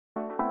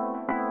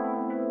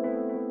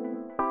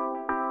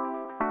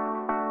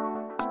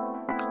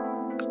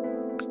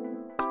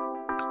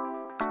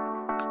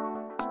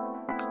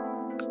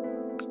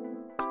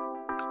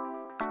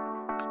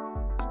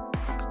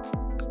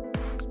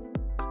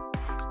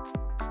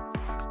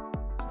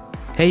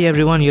Hey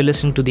everyone, you're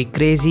listening to the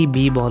Crazy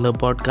B-Baller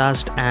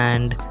podcast,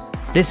 and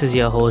this is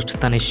your host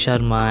Tanish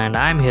Sharma, and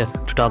I'm here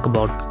to talk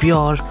about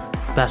pure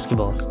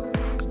basketball.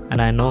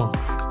 And I know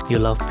you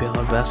love pure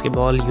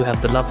basketball, you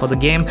have the love for the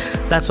game,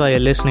 that's why you're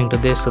listening to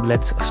this, so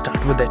let's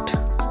start with it.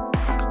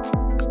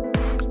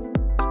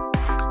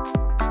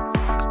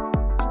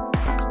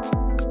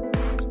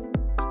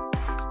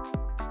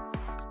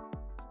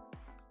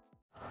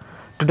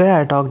 Today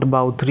I talked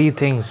about three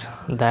things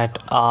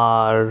that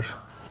are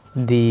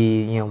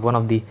one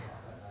of the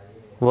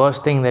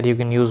worst thing that you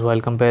can use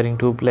while comparing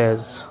two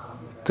players.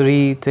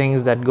 Three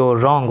things that go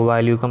wrong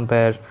while you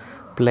compare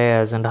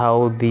players, and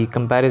how the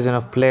comparison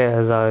of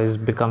players is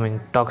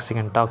becoming toxic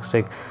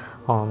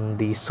on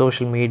the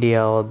social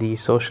media or the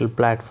social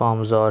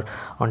platforms or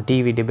on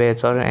TV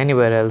debates or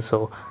anywhere else.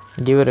 So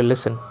give it a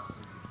listen.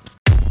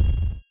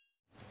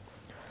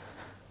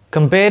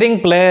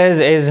 Comparing players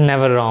is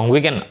never wrong.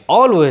 We can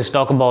always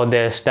talk about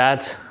their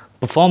stats,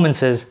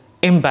 performances,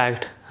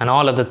 impact, and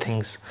all other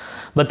things.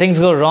 But things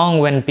go wrong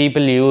when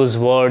people use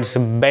words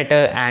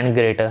better and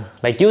greater.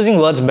 Like, using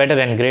words better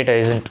and greater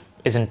isn't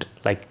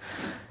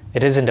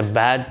a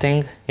bad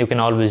thing. You can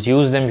always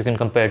use them. You can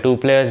compare two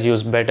players,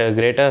 use better,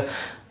 greater.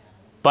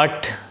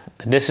 But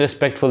the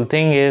disrespectful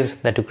thing is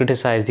that you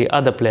criticize the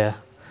other player.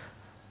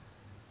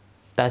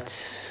 That's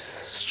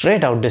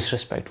straight out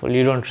disrespectful.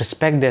 You don't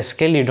respect their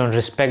skill, you don't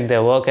respect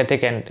their work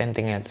ethic and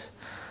anything else.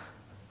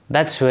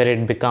 That's where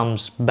it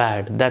becomes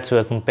bad. That's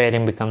where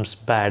comparing becomes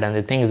bad, and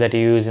the things that you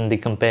use in the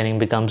comparing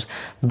becomes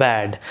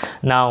bad.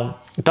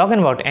 Now, talking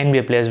about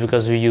NBA players,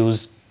 because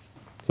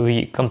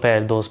we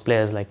compare those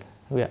players,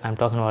 I'm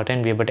talking about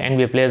NBA, but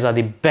NBA players are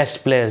the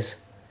best players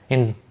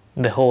in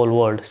the whole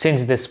world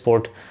since this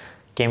sport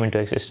came into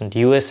existence.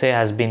 USA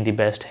has been the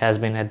best, has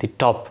been at the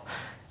top,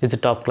 is the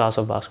top class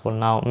of basketball.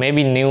 Now,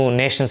 maybe new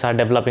nations are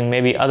developing,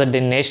 maybe other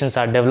nations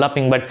are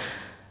developing, but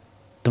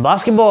the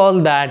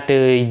basketball that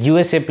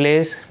USA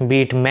plays,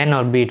 be it men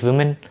or be it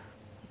women,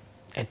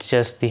 it's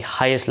just the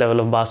highest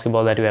level of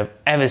basketball that we have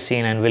ever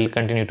seen and will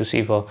continue to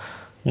see for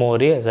more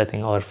years, I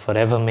think, or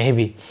forever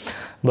maybe.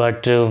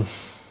 But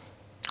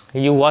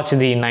you watch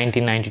the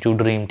 1992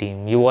 Dream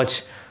Team, you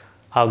watch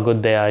how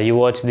good they are, you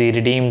watch the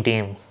Redeem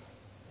Team,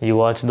 you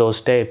watch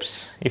those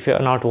tapes. If you're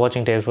not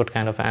watching tapes, what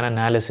kind of an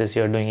analysis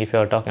you're doing if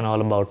you're talking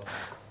all about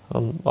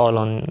all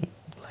on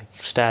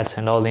stats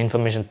and all the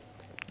information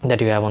that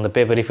you have on the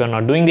paper? If you're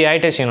not doing the eye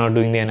test, you're not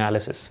doing the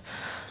analysis.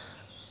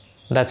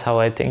 That's how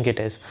I think it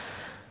is.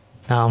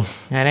 Now,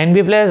 and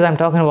NBA players, I'm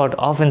talking about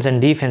offense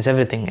and defense,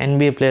 everything.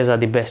 NBA players are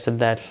the best at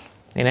that.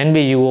 In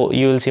NBA,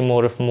 you will see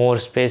more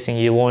spacing.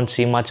 You won't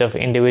see much of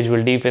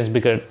individual defense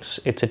because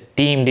it's a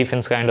team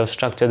defense kind of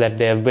structure that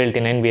they have built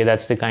in NBA.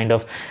 That's the kind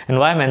of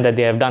environment that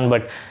they have done.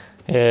 But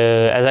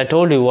as I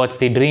told you, watch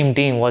the Dream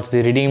Team, watch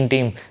the Redeem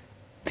Team.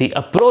 The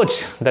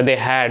approach that they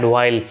had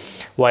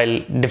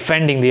while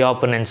defending the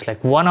opponents,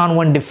 like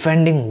one-on-one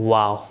defending,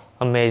 wow,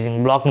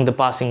 amazing. Blocking the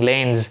passing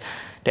lanes,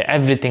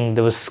 everything.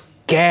 They were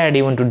scared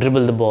even to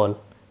dribble the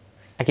ball.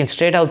 I can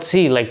straight out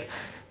see,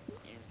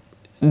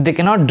 they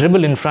cannot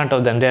dribble in front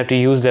of them. They have to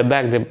use their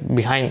back. They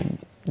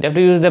have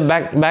to use their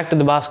back to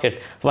the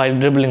basket while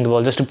dribbling the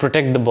ball, just to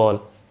protect the ball.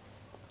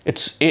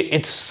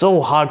 It's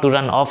so hard to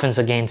run offense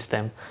against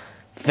them.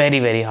 Very,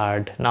 very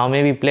hard. Now,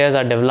 maybe players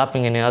are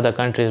developing in other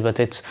countries, but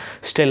it's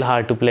still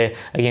hard to play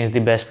against the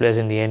best players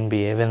in the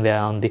NBA when they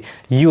are on the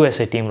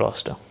USA team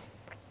roster.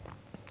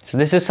 So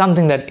this is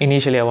something that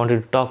initially I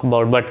wanted to talk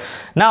about, but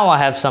now I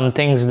have some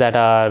things that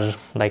are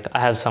I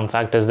have some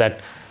factors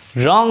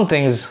wrong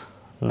things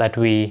that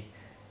we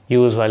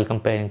use while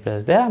comparing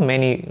players. There are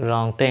many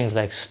wrong things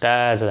like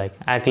stats, like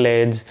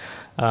accolades,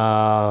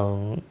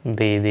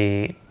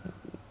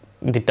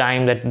 the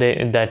time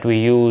that we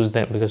use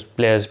them, because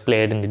players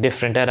played in the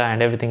different era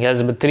and everything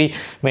else. But three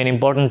main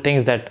important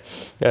things that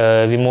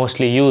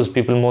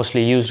people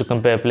mostly use to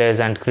compare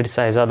players and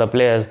criticize other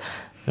players.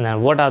 Now,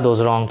 what are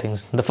those wrong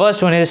things? The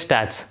first one is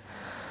stats.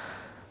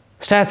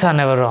 Stats are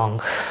never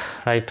wrong,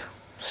 right?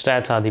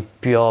 Stats are the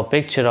pure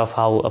picture of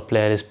how a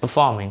player is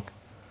performing,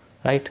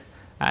 right?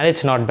 And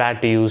it's not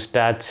bad to use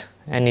stats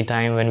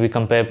anytime when we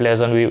compare players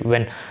and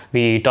when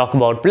we talk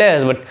about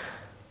players. But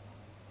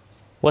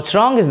what's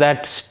wrong is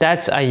that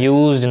stats are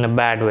used in a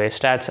bad way.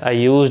 Stats are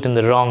used in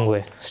the wrong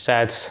way.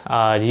 Stats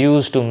are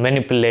used to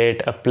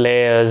manipulate a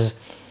player's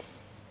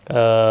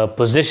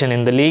position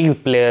in the league.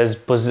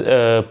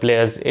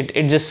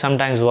 It just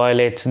sometimes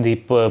violates the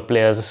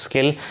player's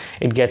skill.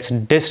 It gets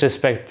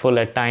disrespectful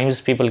at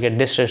times. People get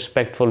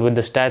disrespectful with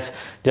the stats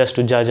just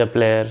to judge a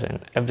player and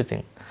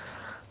everything.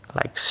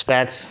 Like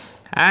stats,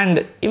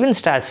 and even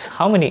stats,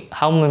 how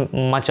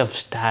much of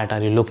stat are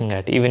you looking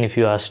at? Even if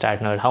you are a stat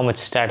nerd, how much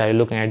stat are you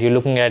looking at? You're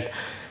looking at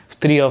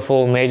 3 or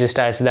 4 major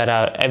stats that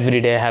are every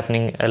day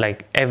happening,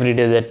 every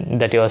day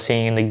that you are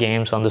seeing in the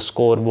games on the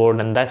scoreboard,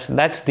 and that's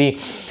the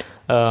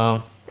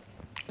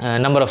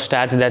number of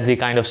stats, that's the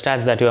kind of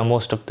stats that you are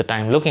most of the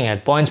time looking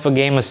at. Points per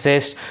game,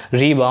 assists,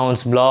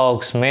 rebounds,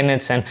 blocks,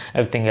 minutes, and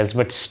everything else.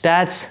 But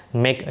stats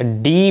make a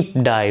deep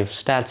dive.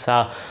 Stats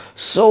are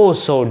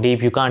so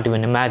deep, you can't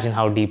even imagine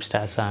how deep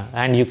stats are,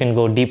 and you can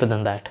go deeper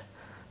than that.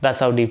 That's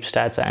how deep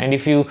stats are. And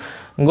if you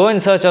go in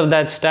search of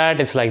that stat,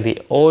 it's like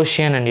the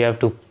ocean, and you have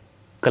to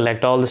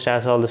collect all the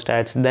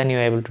stats, then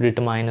you're able to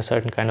determine a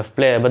certain kind of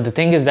player. But the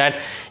thing is that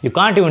you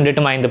can't even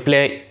determine the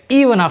player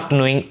even after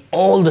knowing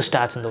all the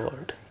stats in the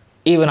world.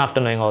 Even after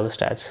knowing all the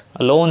stats.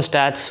 Alone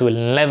stats will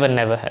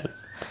never help.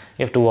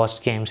 You have to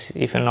watch games.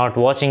 If you're not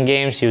watching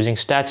games, using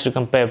stats to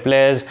compare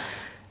players,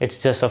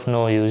 it's just of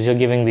no use. You're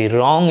giving the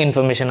wrong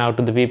information out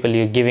to the people.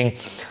 You're giving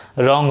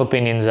wrong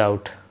opinions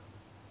out.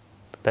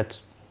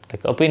 That's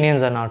like,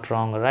 opinions are not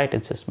wrong, right?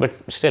 It's just, but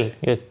still,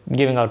 you're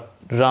giving out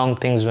wrong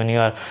things when you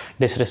are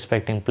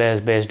disrespecting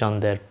players based on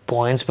their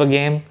points per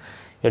game.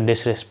 You're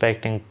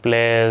disrespecting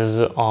players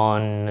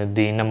on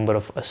the number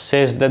of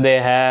assists that they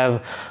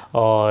have,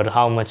 or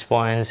how much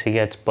points he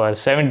gets per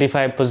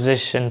 75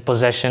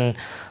 possession,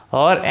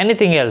 or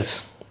anything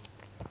else.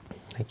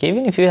 Like,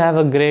 even if you have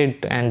a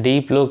great and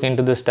deep look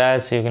into the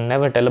stats, you can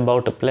never tell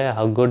about a player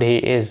how good he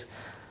is.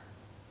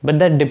 But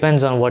that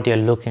depends on what you're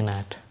looking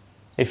at.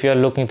 If you're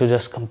looking to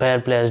just compare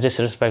players,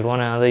 disrespect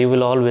one another, you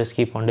will always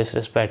keep on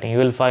disrespecting. You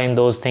will find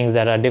those things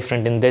that are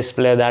different in this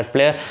player, that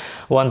player.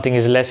 One thing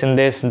is less in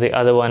this, the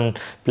other one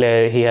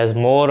player, he has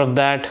more of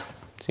that.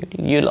 So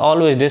you'll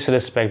always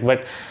disrespect.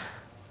 But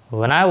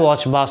when I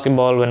watch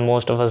basketball, when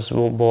most of us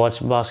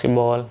watch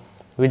basketball,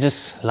 we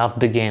just love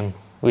the game.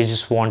 We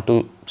just want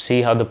to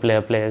see how the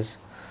player plays.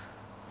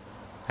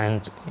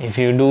 And if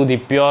you do the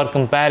pure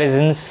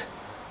comparisons,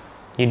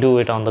 you do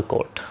it on the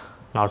court,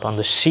 not on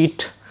the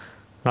sheet.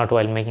 Not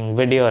while making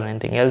video or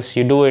anything else.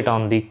 You do it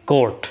on the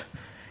court.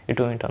 You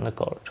do it on the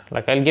court.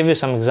 Like, I'll give you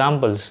some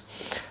examples.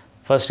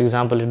 First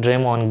example is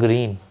Draymond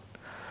Green.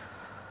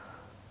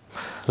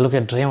 Look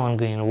at Draymond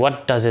Green.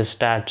 What does his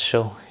stats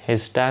show?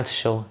 His stats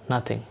show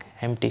nothing.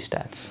 Empty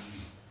stats.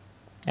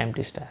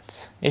 Empty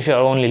stats. If you're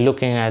only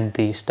looking at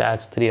the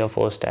stats, 3 or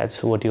 4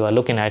 stats, what you are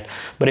looking at.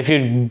 But if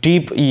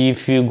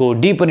you go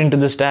deeper into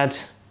the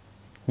stats,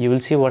 you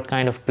will see what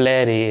kind of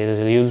player he is.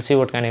 You will see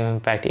what kind of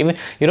impact. Even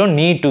you don't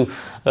need to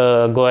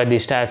go at the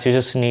stats. You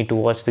just need to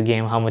watch the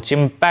game. How much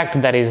impact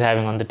that is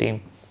having on the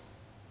team.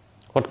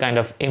 What kind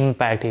of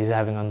impact he's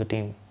having on the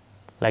team.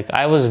 Like,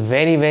 I was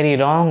very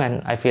wrong,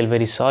 and I feel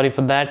very sorry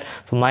for that,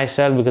 for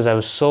myself, because I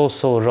was so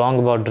wrong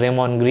about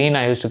Draymond Green.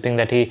 I used to think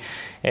that he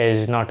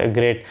is not a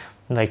great,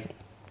 like,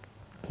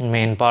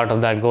 main part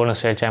of that Golden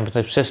State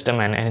championship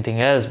system and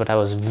anything else, but I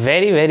was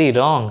very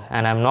wrong.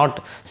 And I'm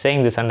not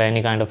saying this under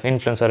any kind of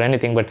influence or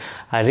anything, but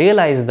I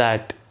realized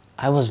that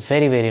I was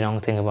very wrong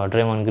thinking about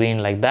Draymond Green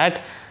like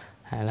that.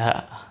 And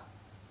I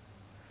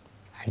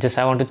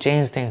want to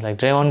change things. Like,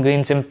 Draymond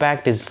Green's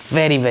impact is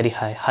very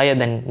high, higher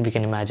than we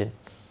can imagine.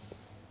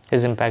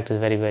 His impact is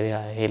very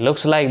high. He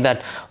looks like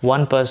that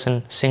one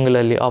person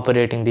singularly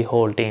operating the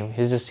whole team.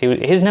 He's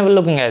never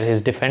looking at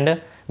his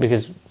defender,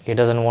 because he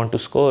doesn't want to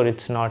score.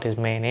 It's not his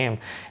main aim,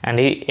 and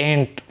he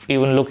ain't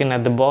even looking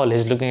at the ball.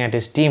 He's looking at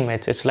his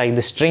teammates. It's like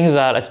the strings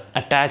are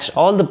attached,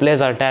 all the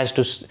players are attached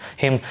to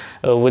him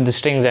with the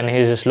strings, and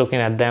he's just looking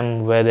at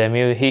them where they're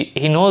moving.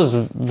 He knows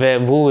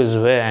who is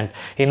where, and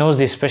he knows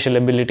the special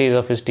abilities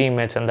of his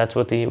teammates, and that's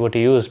what he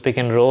uses. Pick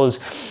and rolls.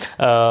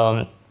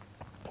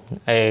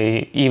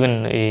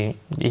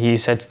 He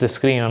sets the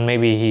screen, or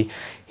maybe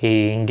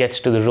he gets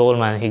to the roll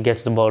man, he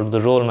gets the ball to the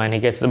roll man, he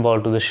gets the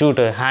ball to the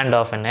shooter,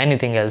 handoff, and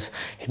anything else.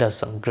 He does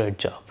some great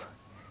job.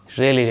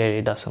 He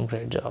really does some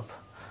great job.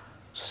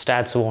 So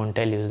stats won't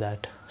tell you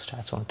that.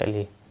 Stats won't tell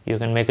you. You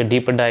can make a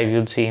deeper dive,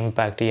 you'll see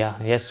impact.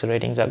 Yes,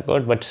 ratings are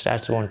good, but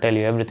stats won't tell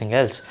you everything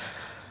else.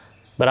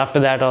 But after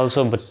that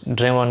also, but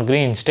Draymond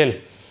Green, still,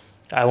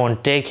 I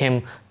won't take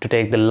him to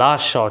take the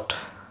last shot.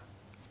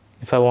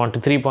 If I want a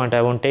 3-point,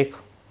 I won't take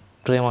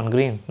Draymond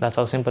Green. That's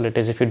how simple it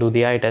is. If you do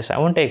the eye test, I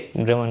won't take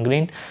Draymond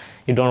Green.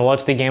 You don't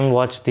watch the game,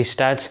 watch the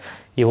stats.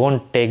 You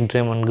won't take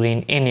Draymond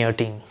Green in your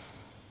team.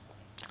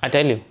 I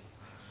tell you.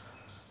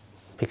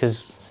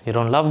 Because you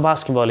don't love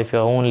basketball if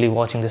you're only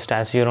watching the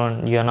stats.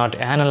 You're not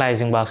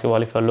analyzing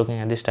basketball if you're looking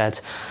at the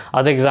stats.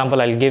 Other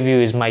example I'll give you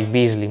is Michael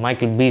Beasley.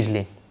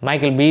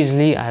 Michael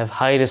Beasley, I have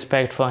high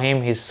respect for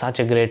him. He's such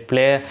a great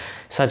player,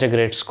 such a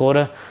great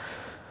scorer.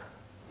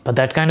 But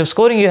that kind of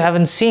scoring you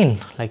haven't seen.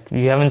 Like,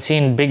 you haven't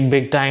seen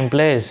big time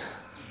plays.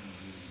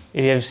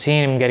 You have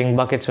seen him getting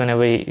buckets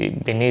whenever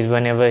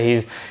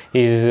he's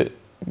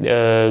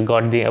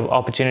got the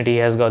opportunity. He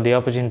has got the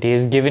opportunity.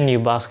 He's given you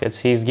baskets.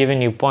 He's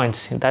given you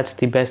points. That's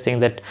the best thing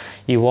that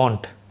you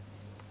want.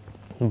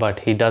 But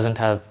he doesn't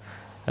have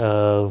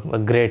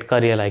a great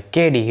career like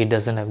KD. He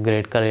doesn't have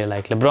great career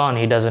like LeBron.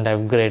 He doesn't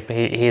have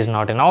he's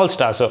not an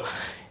all-star. So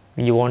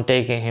you won't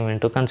take him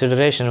into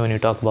consideration when you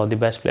talk about the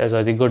best players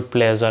or the good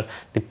players or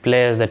the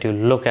players that you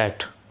look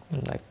at.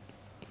 Like,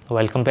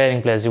 while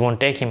comparing players, you won't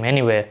take him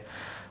anywhere.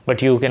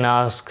 But you can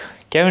ask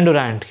Kevin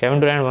Durant. Kevin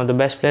Durant, one of the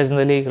best players in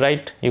the league,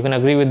 right? You can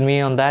agree with me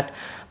on that.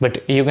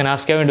 But you can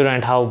ask Kevin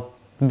Durant how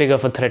big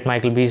of a threat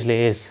Michael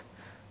Beasley is.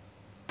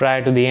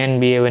 Prior to the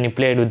NBA, when he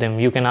played with him,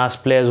 you can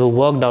ask players who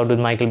worked out with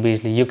Michael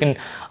Beasley. You can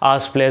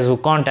ask players who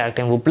contact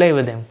him, who play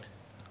with him.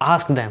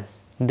 Ask them.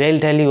 They'll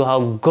tell you how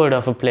good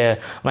of a player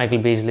Michael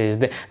Beasley is.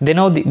 They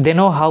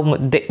know how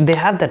they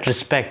have that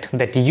respect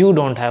that you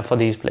don't have for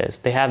these players.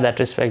 They have that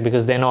respect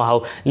because they know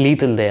how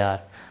lethal they are,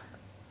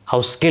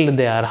 how skilled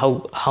they are,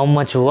 how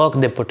much work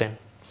they put in.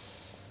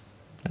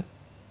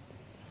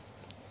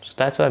 So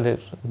that's why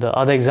the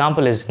other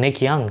example is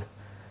Nick Young.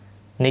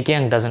 Nick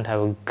Young doesn't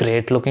have a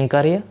great looking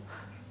career,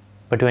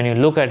 but when you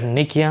look at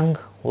Nick Young,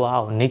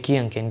 wow, Nick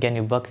Young can get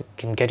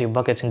you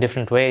buckets in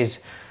different ways.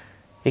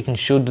 He can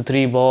shoot the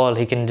 3 ball.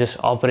 He can just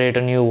operate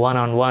on you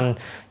one-on-one.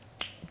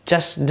 You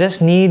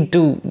just need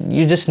to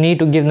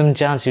give them a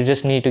chance. You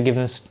just need to give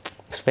them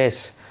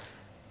space.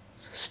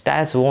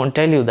 Stats won't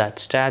tell you that.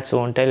 Stats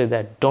won't tell you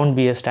that. Don't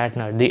be a stat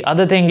nerd. The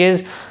other thing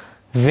is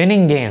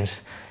winning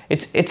games.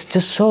 It's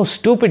just so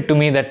stupid to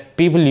me that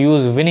people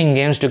use winning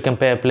games to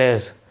compare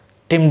players.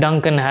 Tim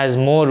Duncan has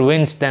more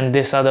wins than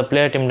this other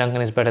player. Tim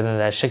Duncan is better than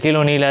that. Shaquille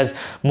O'Neal has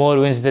more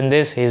wins than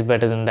this. He's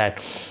better than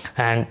that.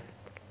 And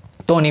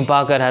Tony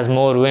Parker has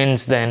more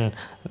wins than,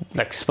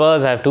 like,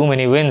 Spurs have too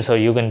many wins, so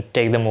you can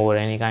take them over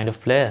any kind of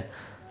player.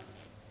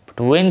 But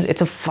wins,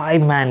 it's a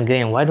 5-man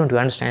game. Why don't you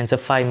understand? It's a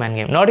 5-man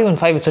game. Not even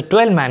 5, it's a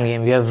 12-man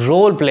game. You have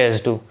role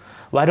players too.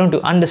 Why don't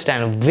you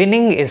understand?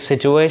 Winning is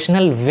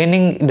situational.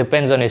 Winning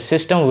depends on a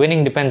system.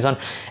 Winning depends on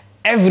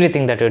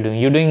everything that you're doing.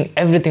 You're doing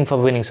everything for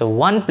winning. So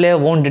one player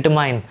won't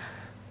determine.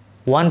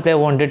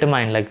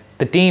 Like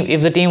the team,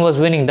 if the team was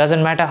winning,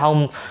 doesn't matter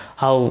how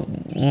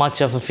much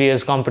of a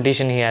fierce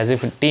competition he has.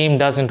 If a team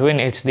doesn't win,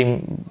 it's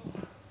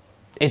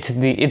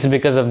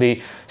because of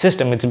the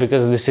system. It's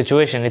because of the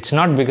situation. It's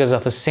not because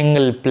of a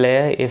single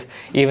player.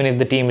 Even if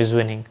the team is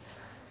winning,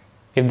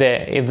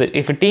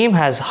 if a team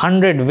has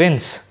 100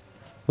 wins,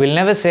 we'll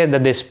never say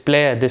that this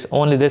player has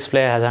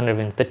 100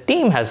 wins. The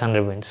team has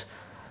 100 wins.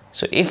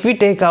 So if we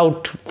take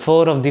out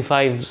 4 of the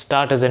 5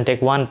 starters and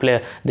take one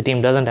player, the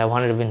team doesn't have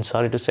 100 wins.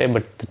 Sorry to say,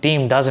 but the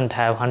team doesn't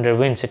have 100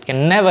 wins. It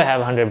can never have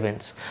 100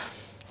 wins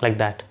like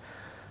that.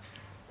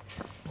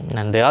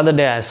 And the other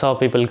day I saw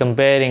people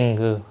comparing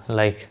 2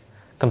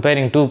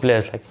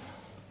 players. Like,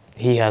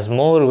 he has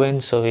more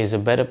wins, so he's a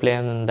better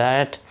player than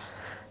that.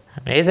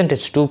 Isn't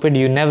it stupid?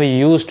 You never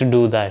used to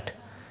do that.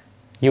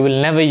 You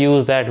will never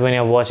use that when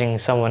you're watching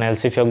someone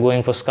else. If you're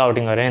going for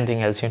scouting or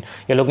anything else,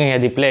 you're looking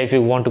at the play. If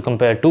you want to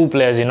compare 2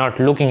 players, you're not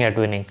looking at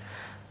winning.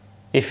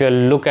 If you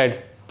look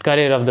at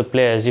career of the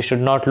players, you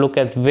should not look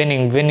at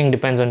winning. Winning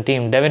depends on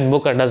team. Devin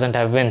Booker doesn't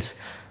have wins,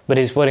 but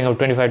he's putting up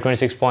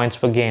 25-26 points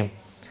per game.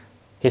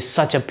 He's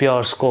such a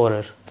pure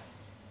scorer.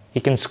 He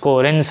can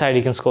score inside,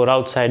 he can score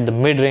outside. The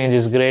mid-range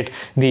is great.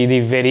 The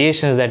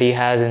variations that he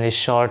has in his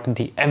shot,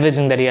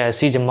 everything that he has.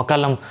 CJ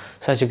McCollum,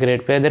 such a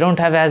great player. They don't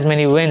have as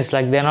many wins.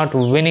 Like, they're not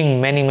winning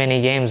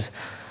many games.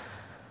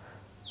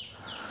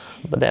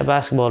 But they're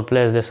basketball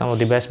players. They're some of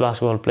the best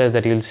basketball players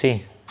that you'll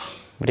see.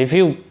 But if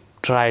you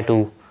try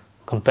to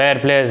compare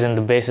players on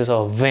the basis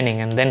of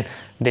winning, and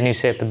then you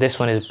say that this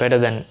one is better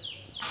than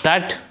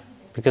that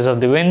because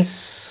of the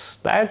wins,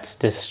 that's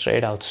just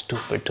straight out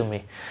stupid to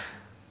me.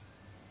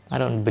 I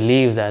don't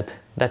believe that.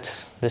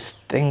 Just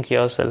think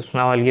yourself.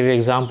 Now I'll give you an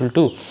example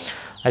too.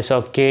 I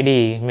saw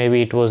KD,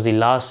 maybe it was the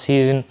last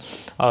season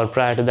or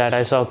prior to that,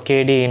 I saw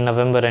KD in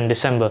November and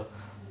December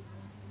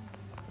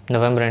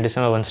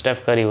when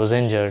Steph Curry was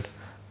injured.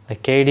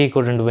 Like, KD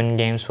couldn't win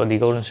games for the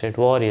Golden State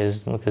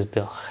Warriors because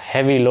the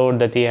heavy load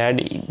that he had,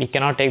 he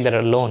cannot take that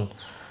alone.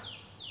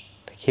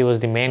 Like, he was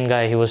the main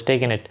guy, he was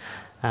taking it.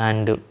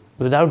 And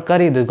without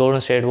Curry, the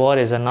Golden State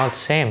Warriors are not the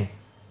same.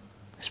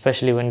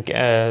 Especially when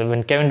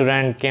Kevin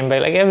Durant came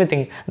back, like,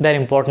 everything, they're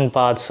important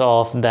parts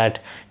of that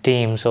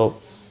team. So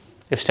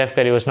if Steph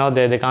Curry was not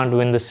there, they can't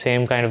win the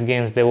same kind of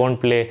games. They won't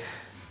play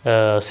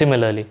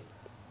similarly.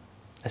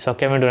 I saw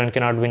Kevin Durant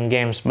cannot win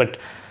games, but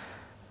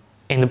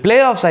in the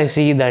playoffs, I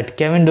see that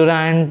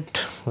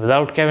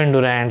without Kevin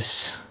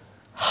Durant,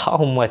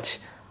 how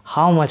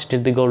much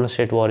did the Golden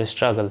State Warriors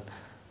struggle?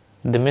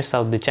 They missed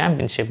out the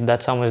championship.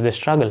 That's how much they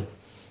struggle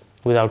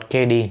without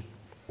KD.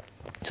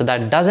 So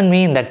that doesn't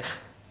mean that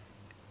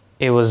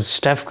it was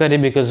Steph Curry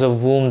because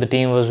of whom the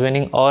team was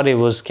winning, or it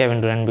was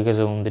Kevin Durant because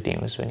of whom the team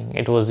was winning.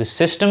 It was the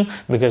system.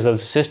 Because of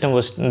the system,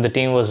 the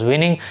team was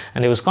winning,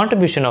 and there was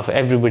contribution of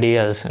everybody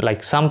else.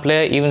 Like, some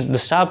player, even the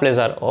star players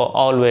are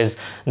always,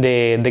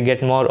 they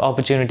get more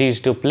opportunities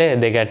to play.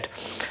 They get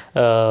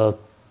more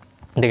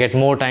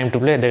time to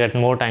play. They get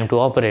more time to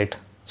operate.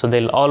 So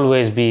they'll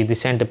always be the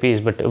centerpiece.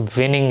 But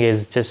winning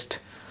is just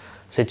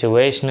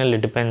situational.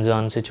 It depends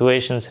on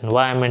situations,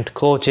 environment,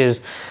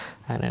 coaches,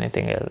 and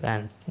anything else,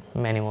 and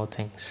many more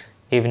things.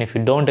 Even if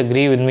you don't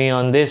agree with me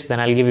on this, then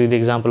I'll give you the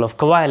example of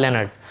Kawhi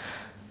Leonard.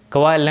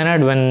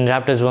 When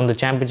Raptors won the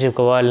championship,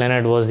 Kawhi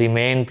Leonard was the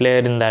main player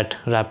in that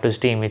Raptors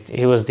team.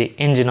 He was the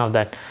engine of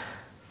that.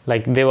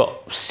 Like, they were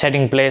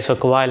setting plays for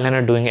Kawhi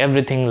Leonard, doing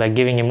everything, like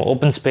giving him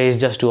open space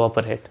just to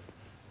operate.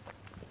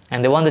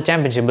 And they won the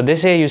championship. But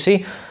this year, you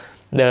see,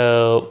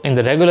 in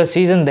the regular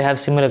season they have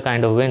similar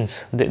kind of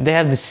wins. They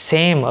have the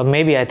same, or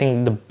maybe I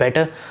think the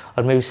better,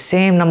 or maybe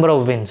same number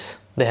of wins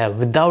they have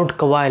without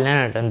Kawhi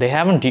Leonard, and they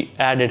haven't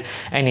added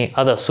any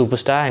other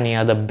superstar, any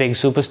other big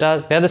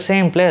superstars. They're the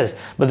same players,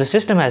 but the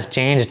system has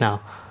changed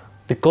now.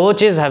 The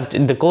coach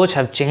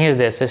have changed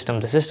their system.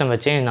 The system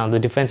has changed now. The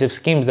defensive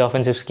schemes, the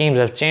offensive schemes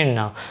have changed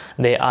now.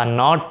 They are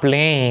not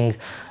playing.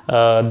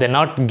 They're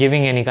not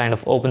giving any kind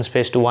of open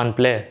space to one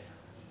player.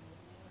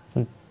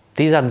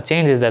 These are the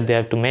changes that they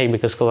have to make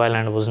because Kawhi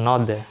Leonard was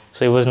not there.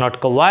 So it was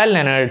not Kawhi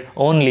Leonard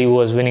only who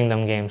was winning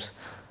them games.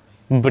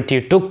 But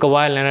you took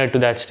Kawhi Leonard to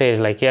that stage.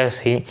 Like, yes,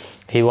 he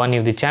won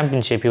you the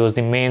championship. He was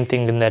the main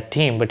thing in that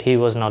team, but he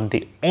was not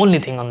the only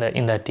thing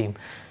in that team.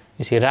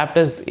 You see,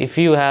 Raptors, if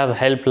you have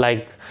help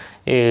like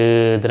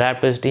the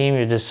Raptors team,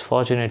 you're just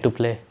fortunate to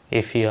play.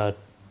 If you're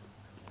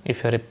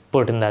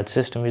put in that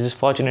system, you're just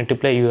fortunate to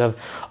play. You have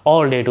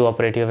all day to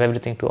operate. You have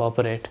everything to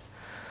operate.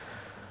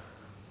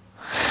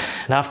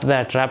 And after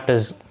that,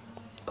 Raptors,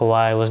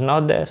 Kawhi was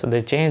not there, so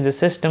they changed the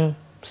system.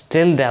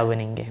 Still, they're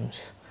winning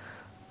games.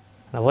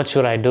 Now, what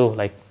should I do?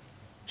 Like,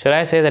 should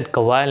I say that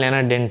Kawhi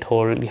Leonard didn't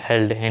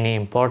held any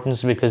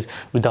importance because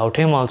without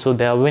him also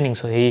they are winning?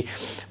 So he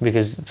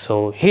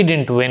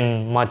didn't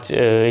win much.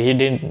 He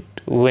didn't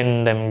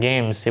win them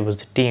games. It was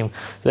the team.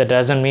 So that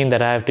doesn't mean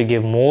that I have to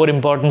give more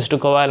importance to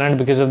Kawhi Leonard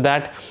because of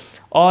that,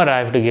 or I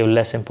have to give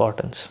less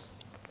importance.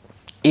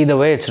 Either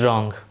way, it's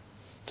wrong.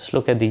 Just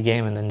look at the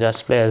game and then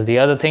judge players. The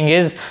other thing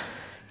is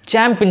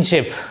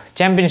championship.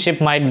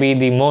 Championship might be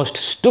the most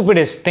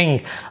stupidest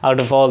thing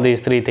out of all these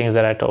three things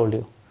that I told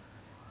you.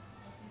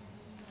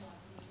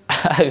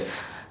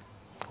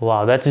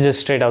 Wow, that's just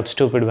straight out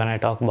stupid when I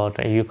talk about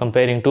it. You're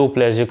comparing two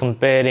players. You're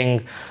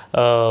comparing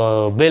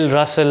Bill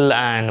Russell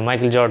and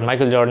Michael Jordan.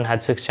 Michael Jordan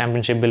had 6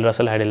 championships. Bill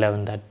Russell had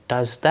 11.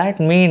 Does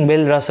that mean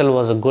Bill Russell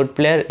was a good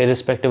player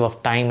irrespective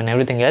of time and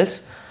everything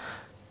else?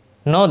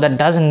 No, that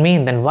doesn't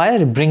mean. Then why are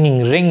you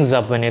bringing rings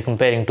up when you're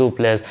comparing two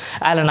players?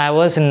 Allen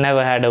Iverson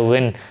never had a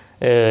win,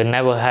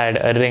 never had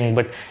a ring,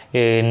 but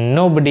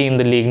nobody in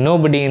the league,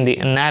 nobody in the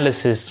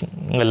analysis,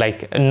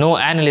 like no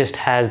analyst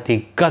has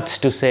the guts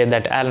to say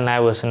that Allen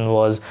Iverson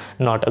was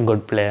not a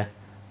good player.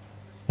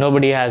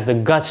 Nobody has the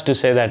guts to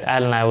say that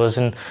Allen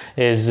Iverson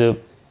is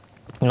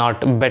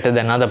not better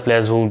than other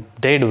players who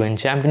did win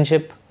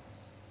championship.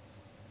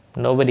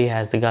 Nobody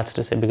has the guts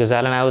to say, because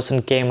Allen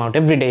Iverson came out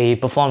every day, he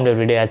performed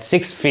every day at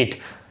 6 feet.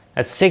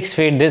 At 6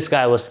 feet, this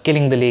guy was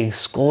killing the league,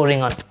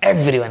 scoring on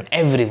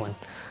everyone.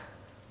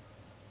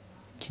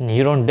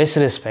 You don't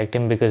disrespect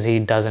him because he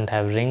doesn't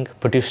have ring,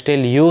 but you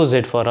still use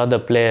it for other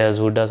players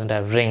who doesn't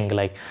have ring.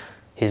 Like,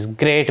 he's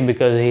great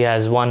because he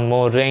has won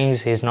more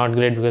rings. He's not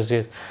great because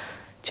he's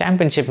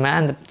championship,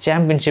 man. The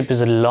championship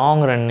is a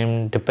long run.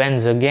 It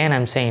depends. Again,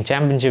 I'm saying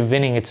championship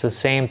winning, it's the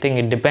same thing.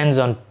 It depends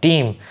on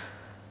team.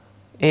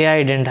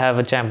 AI didn't have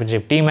a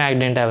championship. T-Mac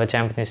didn't have a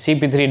championship.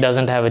 CP3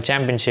 doesn't have a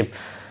championship.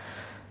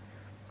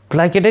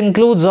 Like, it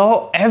includes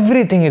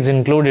everything is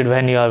included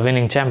when you are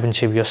winning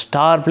championship. Your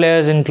star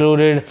players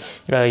included,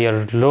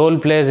 your role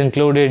players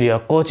included, your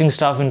coaching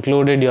staff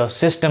included, your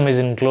system is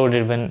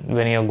included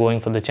when you're going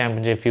for the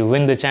championship. If you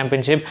win the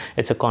championship,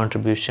 it's a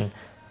contribution.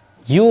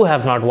 You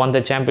have not won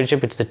the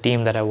championship, it's the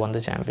team that have won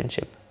the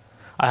championship.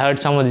 I heard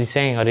somebody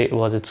saying, or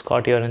was it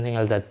Scotty or anything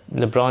else, that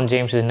LeBron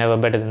James is never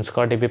better than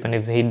Scottie Pippen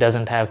if he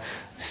doesn't have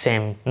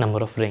same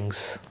number of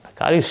rings. Like,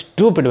 are you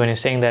stupid when you're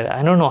saying that?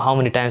 I don't know how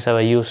many times have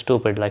I used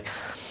stupid. Like,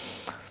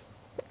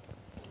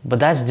 but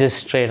that's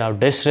just straight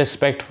out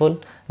disrespectful.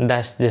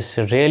 That's just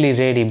really,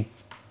 really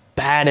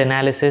bad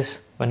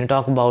analysis. When you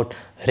talk about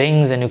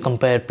rings and you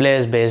compare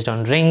players based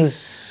on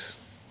rings,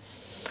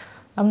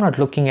 I'm not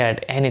looking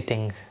at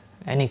anything,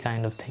 any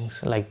kind of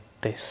things like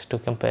this to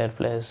compare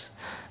players.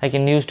 I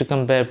can use to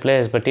compare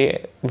players, but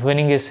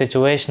winning is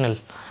situational.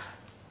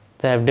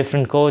 They have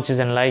different coaches,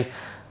 and like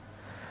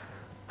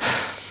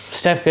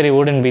Steph Curry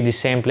wouldn't be the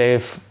same player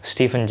if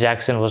Stephen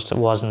Jackson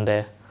wasn't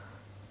there.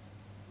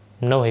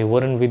 No, he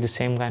wouldn't be the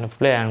same kind of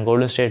player, and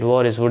Golden State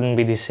Warriors wouldn't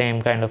be the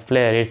same kind of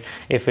player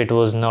if it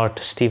was not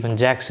Stephen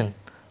Jackson.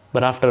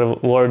 But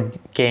afterward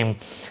came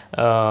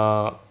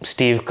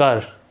Steve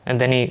Kerr, and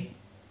then he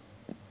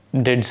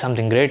did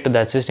something great to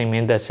that system. He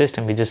made that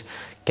system. He just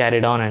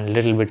carried on and a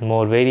little bit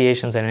more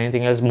variations and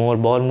anything else, more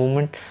ball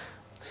movement.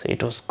 So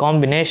it was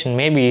combination.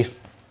 Maybe if,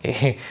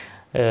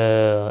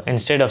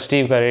 instead of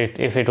Steve Kerr,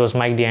 if it was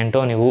Mike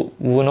D'Antoni,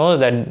 who knows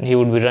that he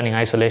would be running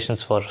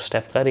isolations for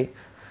Steph Curry.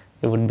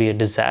 It would be a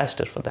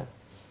disaster for them.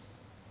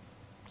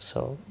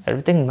 So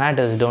everything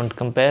matters. Don't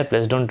compare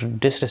players. Don't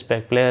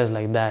disrespect players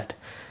like that.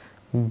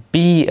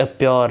 Be a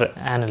pure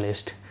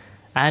analyst.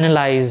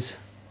 Analyze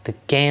the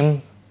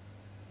game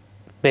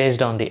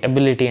based on the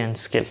ability and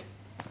skill.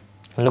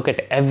 Look at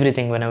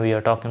everything whenever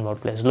you're talking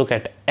about players. Look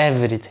at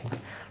everything.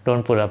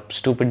 Don't put up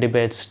stupid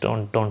debates.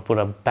 Don't put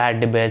up bad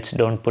debates.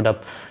 Don't put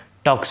up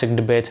toxic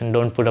debates, and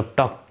don't put up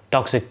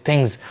toxic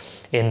things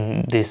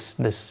in this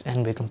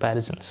NBA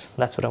comparisons.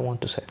 That's what I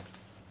want to say.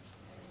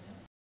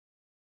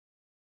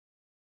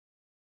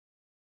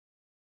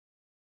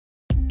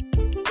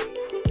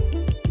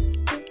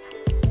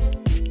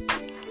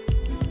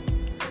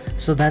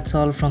 So that's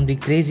all from the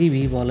Crazy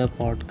Baller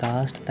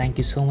podcast. Thank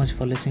you so much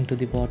for listening to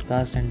the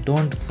podcast, and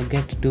don't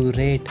forget to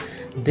rate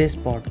this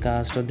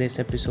podcast or this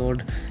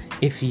episode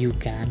if you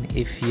can,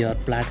 if your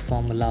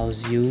platform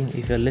allows you.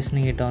 If you're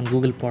listening it on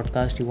Google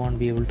Podcast, you won't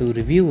be able to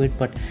review it,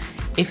 but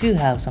if you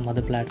have some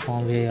other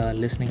platform where you are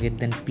listening it,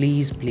 then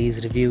please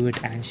review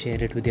it and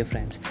share it with your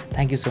friends.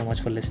 Thank you so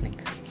much for listening.